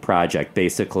project.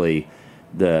 Basically,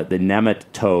 the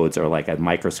nematodes are like a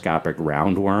microscopic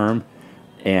roundworm,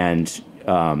 and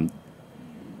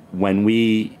when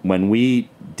we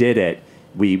did it,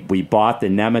 we bought the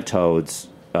nematodes.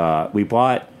 We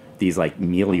bought these like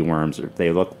mealyworms.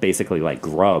 They look basically like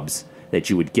grubs that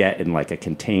you would get in like a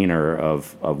container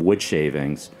of wood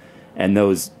shavings, and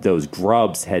those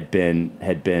grubs had been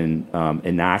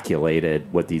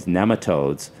inoculated with these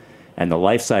nematodes, and the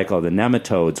life cycle of the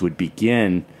nematodes would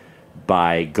begin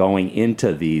by going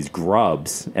into these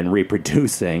grubs and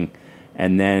reproducing,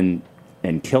 and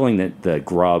killing the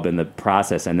grub in the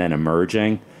process, and then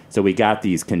emerging. So we got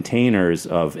these containers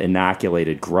of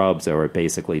inoculated grubs that were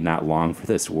basically not long for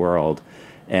this world.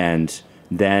 And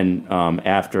then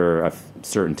after a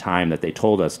certain time that they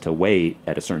told us to wait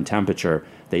at a certain temperature,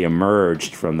 they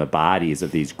emerged from the bodies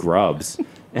of these grubs.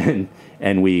 and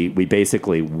we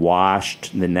basically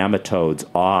washed the nematodes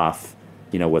off,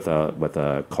 with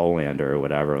a colander or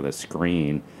whatever, with a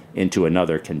screen, into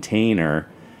another container.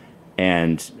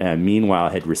 And meanwhile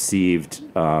had received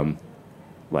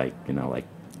like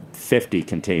 50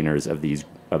 containers of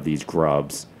these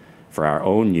grubs for our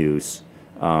own use,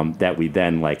 that we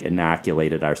then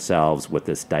inoculated ourselves with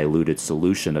this diluted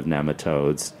solution of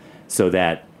nematodes, so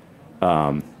that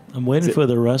I'm waiting for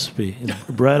the recipe.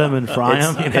 Bread them and fry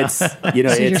them. So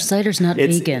your cider's not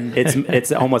vegan.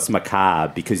 It's almost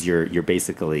macabre, because you're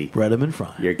basically bread them and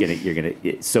fry. You're gonna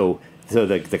so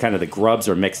the kind of the grubs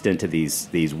are mixed into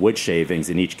these wood shavings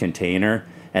in each container.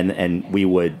 And we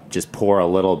would just pour a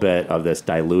little bit of this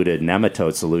diluted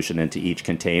nematode solution into each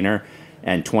container,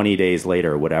 and 20 days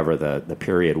later, whatever the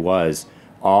period was,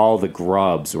 all the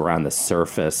grubs were on the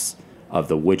surface of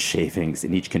the wood shavings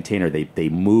in each container. They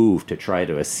moved to try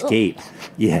to escape. Oh.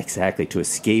 Yeah, exactly, to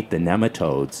escape the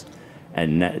nematodes,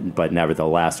 but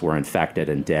nevertheless were infected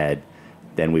and dead.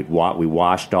 Then we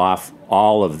washed off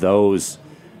all of those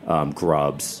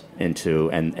grubs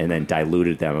into and then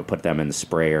diluted them and put them in the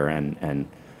sprayer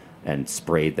and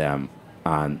sprayed them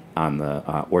on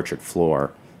the orchard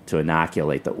floor to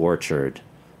inoculate the orchard,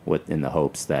 in the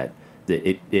hopes that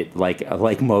it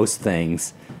like most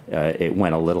things, it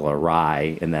went a little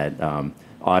awry, and that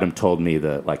Autumn told me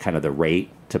the rate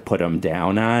to put them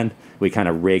down on. We kind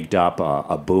of rigged up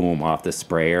a boom off the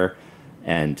sprayer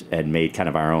and made kind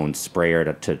of our own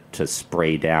sprayer to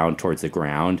spray down towards the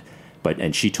ground.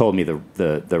 And she told me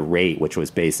the rate, which was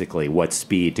basically what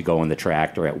speed to go in the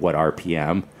tractor at what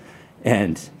RPM.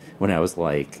 And when I was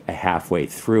halfway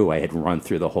through, I had run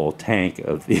through the whole tank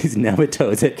of these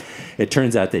nematodes. It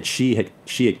turns out that she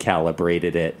had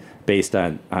calibrated it based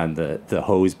on the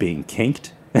hose being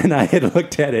kinked, and I had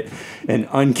looked at it and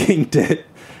unkinked it,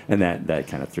 and that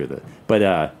kind of threw the.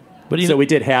 So we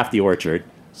did half the orchard.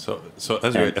 So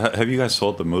Ezra, have you guys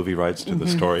sold the movie rights to the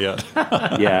story yet?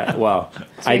 Yeah, well,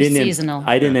 I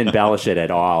didn't embellish it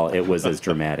at all. It was as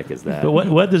dramatic as that. But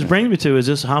what this brings me to is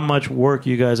just how much work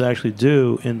you guys actually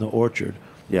do in the orchard.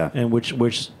 Yeah. And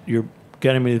which you're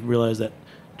getting me to realize that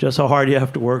just how hard you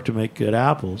have to work to make good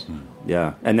apples.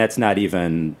 Yeah, and that's not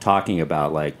even talking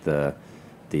about the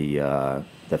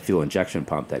fuel injection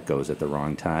pump that goes at the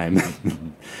wrong time,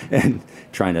 and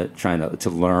trying to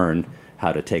learn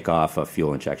how to take off a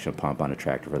fuel injection pump on a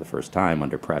tractor for the first time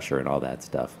under pressure and all that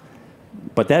stuff.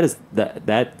 But that's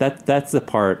the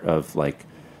part of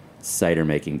cider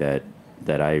making that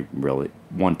I really,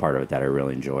 one part of it that I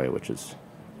really enjoy,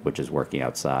 which is working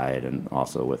outside and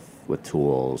also with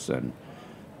tools and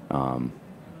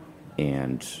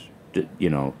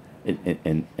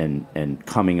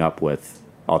coming up with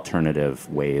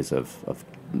alternative ways of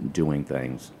doing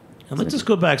things. And let's just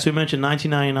go back. So you mentioned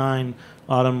 1999.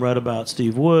 Autumn read about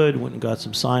Steve Wood, went and got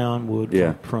some Scion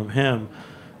wood from him.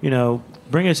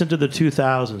 Bring us into the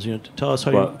 2000s. Tell us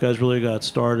how you guys really got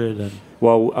started. And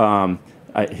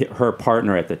her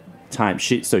partner at the time,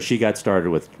 she got started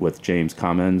with James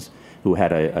Cummins, who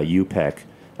had a UPEC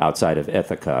outside of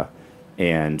Ithaca,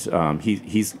 and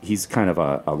he's kind of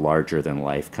a larger than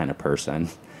life kind of person.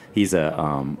 He's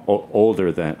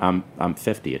older than I'm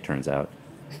 50. It turns out.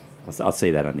 I'll say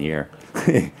that on the air.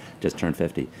 Just turned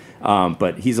 50.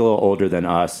 But he's a little older than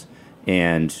us,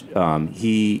 and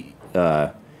he's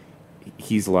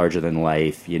larger than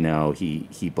life.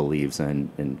 He believes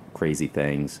in crazy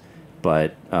things.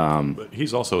 But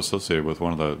he's also associated with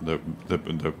one of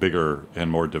the bigger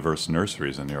and more diverse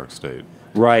nurseries in New York State.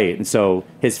 Right. And so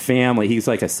his family, he's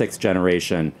like a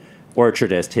sixth-generation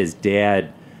orchardist. His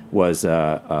dad was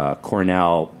a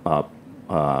Cornell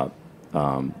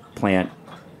plant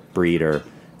breeder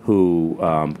who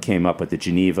came up with the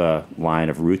Geneva line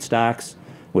of rootstocks,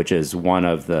 which is one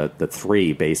of the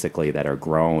three, basically, that are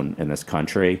grown in this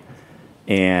country.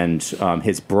 And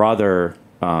his brother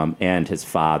and his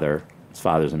father's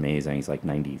amazing. He's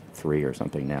 93 or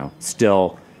something now,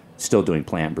 still doing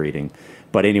plant breeding.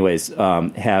 But anyways,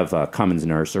 have a Cummins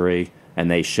nursery,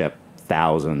 and they ship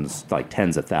thousands,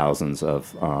 tens of thousands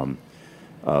of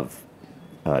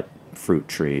fruit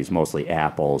trees, mostly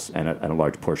apples, and a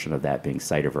large portion of that being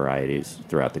cider varieties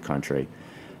throughout the country.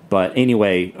 But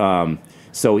anyway,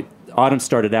 so Autumn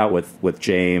started out with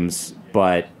James,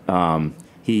 but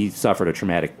he suffered a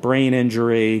traumatic brain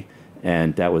injury,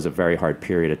 and that was a very hard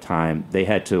period of time. They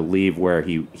had to leave where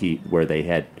they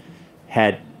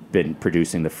had been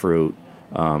producing the fruit,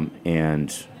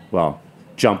 and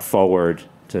jump forward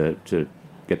to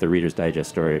get the Reader's Digest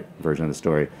story version of the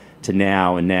story to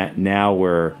now, and now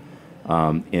we're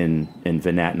in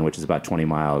Venatan, which is about 20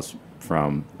 miles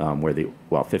from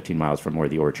 15 miles from where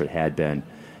the orchard had been,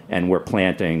 and we're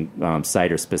planting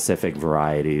cider-specific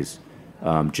varieties.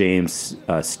 James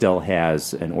still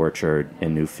has an orchard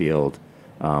in Newfield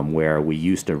where we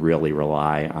used to really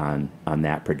rely on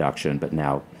that production, but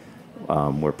now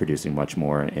we're producing much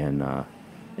more in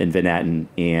Venatan,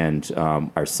 and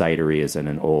our cidery is in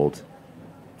an old,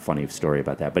 funny story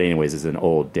about that, but anyways, is an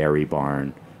old dairy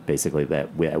barn, basically,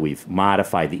 that we've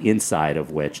modified the inside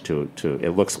of which to it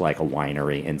looks like a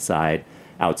winery inside.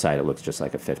 Outside, it looks just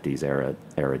like a 50s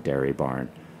era dairy barn.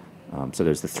 So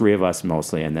there's the three of us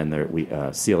mostly, and then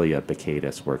Celia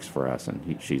Bacadis works for us,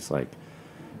 and she's like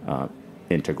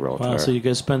integral to Wow, her. so you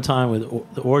guys spend time with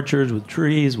the orchards, with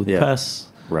trees, with pests,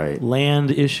 right, land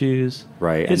issues.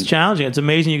 Right. It's challenging. It's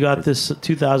amazing you got this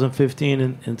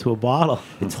 2015 into a bottle.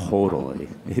 Totally.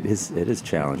 It is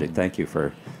challenging. Thank you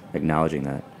for acknowledging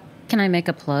that. Can I make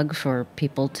a plug for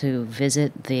people to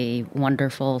visit the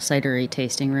wonderful cidery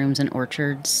tasting rooms and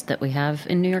orchards that we have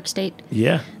in New York State?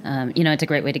 Yeah. It's a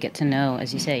great way to get to know,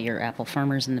 as you say, your apple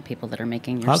farmers and the people that are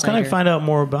making your cider. How can I find out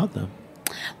more about them?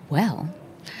 Well,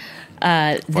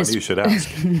 funny you should ask.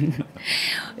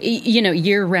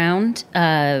 Year-round,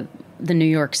 the New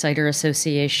York Cider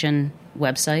Association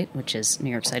website, which is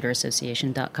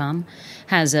newyorkciderassociation.com,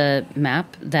 has a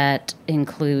map that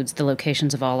includes the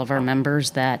locations of all of our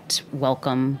members that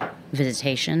welcome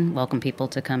visitation, welcome people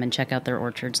to come and check out their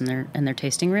orchards and their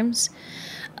tasting rooms.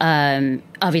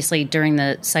 Obviously, during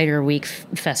the Cider Week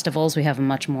festivals, we have a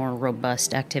much more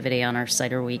robust activity on our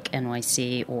Cider Week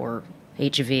NYC or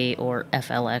HV or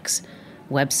FLX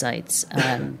websites.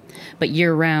 But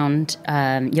year-round,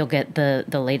 you'll get the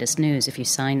latest news if you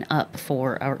sign up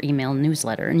for our email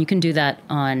newsletter. And you can do that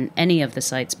on any of the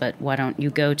sites, but why don't you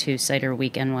go to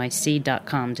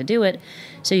ciderweeknyc.com to do it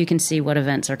so you can see what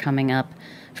events are coming up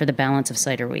for the balance of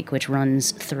Cider Week, which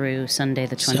runs through Sunday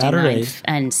the 29th. Saturday.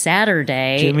 And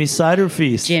Saturday, Jimmy's Cider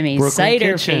Feast. Jimmy's Brooklyn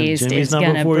Cider Kitchen, Feast Jimmy's is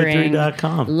going to bring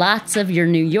 43.com. lots of your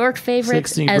New York favorites,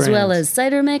 16 as well brands. as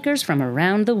cider makers from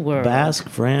around the world. Basque,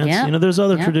 France. Yep. There's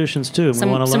other Yep. traditions too. We want to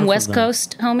learn Some from West them.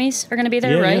 Coast homies are going to be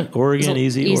there, Yeah, right? yeah. Oregon, So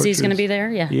Easy Easy's Orchards. going to be there,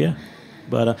 yeah. Yeah.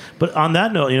 But on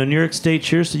that note, New York State,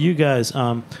 cheers to you guys.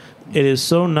 It is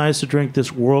so nice to drink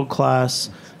this world-class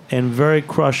and very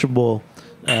crushable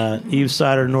Eve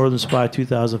Cider Northern Spy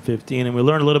 2015, and we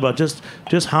learned a little about just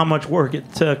how much work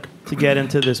it took to get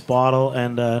into this bottle,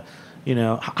 and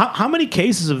how many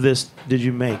cases of this did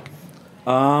you make?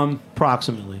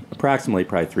 Approximately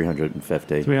Probably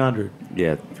 350. 300.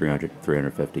 Yeah,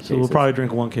 350 cases. So we'll probably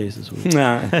drink one case this week.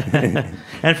 Nah.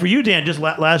 And for you, Dan, just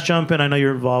last jump in. I know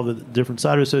you're involved with different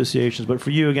cider associations, but for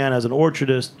you again as an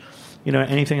orchardist,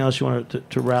 anything else you wanted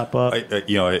to wrap up?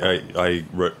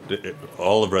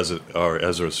 All of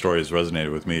Ezra's stories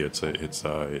resonated with me. It's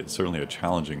certainly a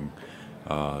challenging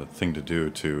thing to do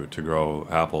to grow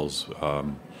apples,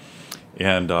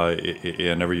 and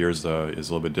every year is a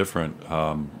little bit different.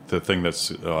 The thing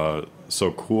that's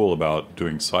so cool about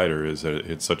doing cider is that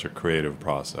it's such a creative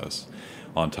process.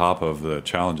 On top of the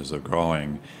challenges of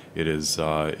growing, it's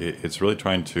really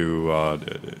trying to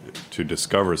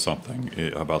discover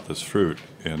something about this fruit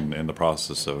in the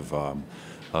process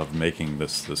of making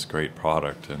this great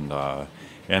product, and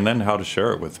then how to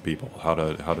share it with people, how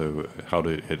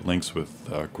it links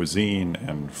with cuisine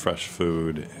and fresh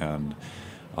food and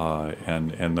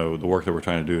the work that we're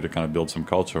trying to do to kind of build some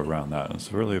culture around that. And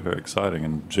it's really very exciting.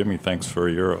 And Jimmy, thanks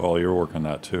for all your work on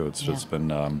that too. It's just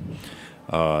been.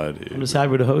 I'm just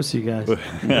happy to host you guys.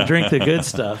 Drink the good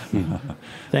stuff.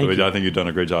 Thank you. I think you've done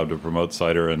a great job to promote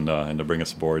cider and to bring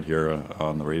us aboard here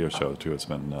on the radio show too. It's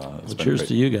been cheers great.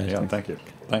 to you guys. Yeah, thank you.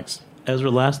 Thanks.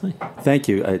 Ezra, lastly? Thank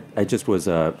you. I just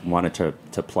wanted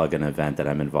to plug an event that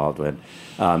I'm involved with.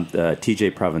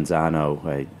 TJ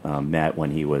Provenzano, I met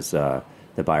when he was the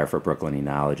buyer for Brooklyn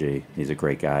Enology. He's a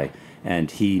great guy.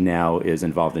 And he now is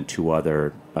involved in two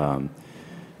other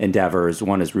endeavors.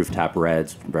 One is Rooftop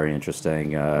Reds, very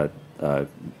interesting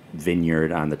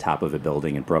vineyard on the top of a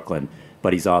building in Brooklyn.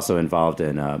 But he's also involved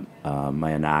in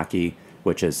Mayanaki,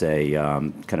 which is a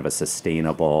kind of a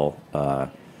sustainable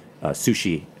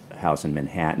sushi house in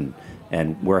Manhattan.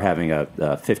 And we're having a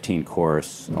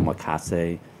 15-course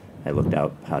omakase. I looked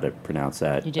out how to pronounce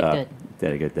that. You did good.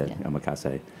 Did I get that? Yeah.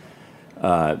 Omakase.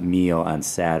 Meal on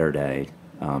Saturday.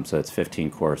 So it's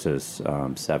 15 courses,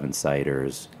 7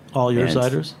 ciders. All your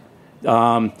ciders?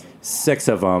 6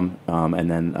 of them,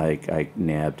 and then I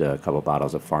nabbed a couple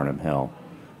bottles of Farnham Hill,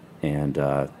 and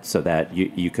so that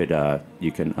you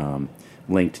can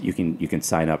linked. You can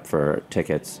sign up for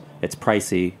tickets. It's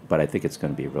pricey, but I think it's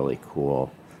going to be really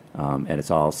cool. And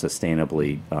it's all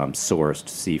sustainably sourced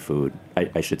seafood,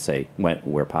 I should say,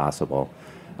 where possible.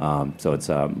 So it's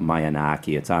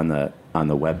Mayanaki. It's on the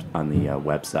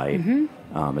website.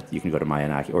 You can go to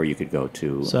Mayanaki, or you could go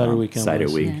to Cider Week. Cider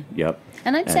Week. Yeah. Yep.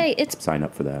 And I'd say it's sign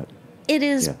up for that. It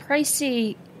is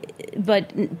pricey,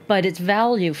 but it's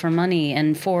value for money.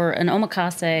 And for an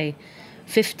omakase,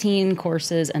 15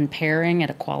 courses and pairing at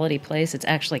a quality place, it's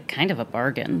actually kind of a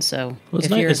bargain. So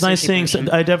it's nice seeing.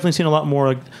 I definitely seen a lot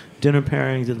more dinner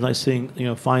pairings. It's nice seeing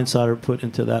fine cider put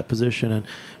into that position. And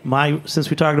since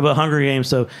we talked about Hunger Games,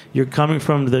 so you're coming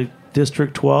from the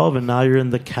District 12, and now you're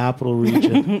in the capital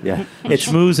region. Yeah, it's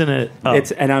schmoozing it up.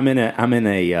 And I'm in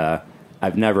a.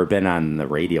 I've never been on the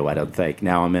radio, I don't think.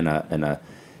 Now I'm in a.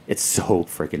 It's so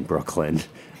freaking Brooklyn.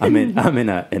 I'm in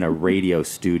a radio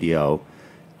studio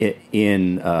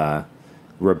in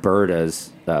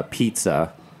Roberta's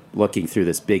Pizza, looking through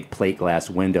this big plate glass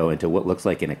window into what looks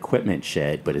like an equipment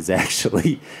shed, but is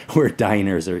actually where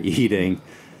diners are eating.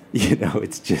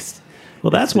 It's just. Well,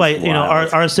 that's why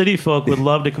our city folk would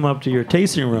love to come up to your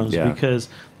tasting rooms because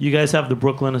you guys have the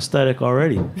Brooklyn aesthetic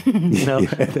already.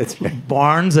 That's right.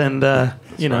 Barns and right.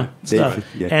 stuff.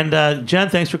 Yeah. And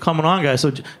Jen, thanks for coming on, guys.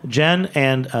 So Jen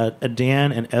and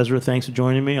Dan and Ezra, thanks for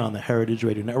joining me on the Heritage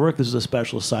Radio Network. This is a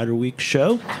special Cider Week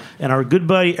show, and our good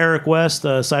buddy Eric West,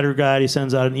 Cider Guide, he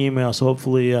sends out an email. So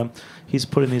hopefully. He's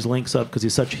putting these links up because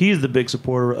he's the big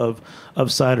supporter of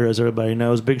cider, as everybody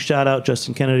knows. Big shout out,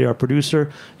 Justin Kennedy, our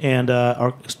producer, and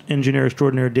our engineer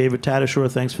extraordinaire, David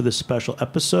Tadashore. Thanks for this special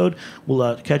episode.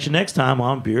 We'll catch you next time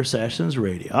on Beer Sessions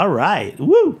Radio. All right.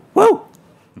 Woo! Woo!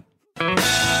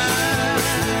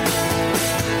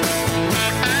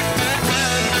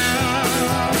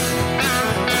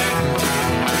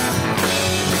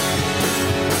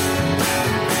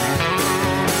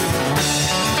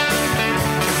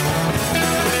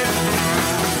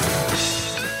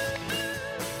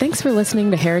 Thanks for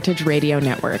listening to Heritage Radio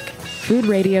Network, food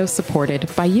radio supported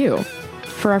by you.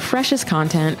 For our freshest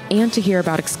content and to hear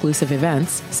about exclusive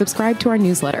events, subscribe to our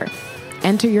newsletter.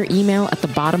 Enter your email at the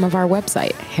bottom of our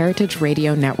website,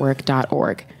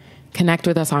 heritageradionetwork.org. Connect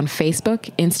with us on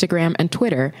Facebook, Instagram, and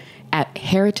Twitter at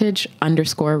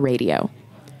heritage_radio.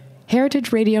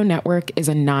 Heritage Radio Network is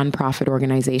a nonprofit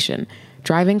organization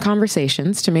driving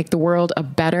conversations to make the world a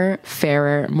better,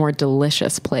 fairer, more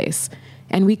delicious place.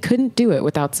 And we couldn't do it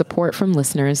without support from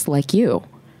listeners like you.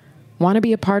 Want to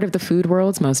be a part of the food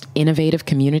world's most innovative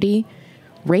community?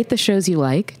 Rate the shows you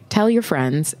like, tell your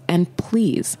friends, and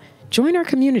please join our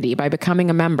community by becoming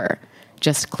a member.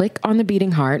 Just click on the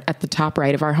beating heart at the top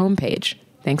right of our homepage.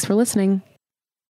 Thanks for listening.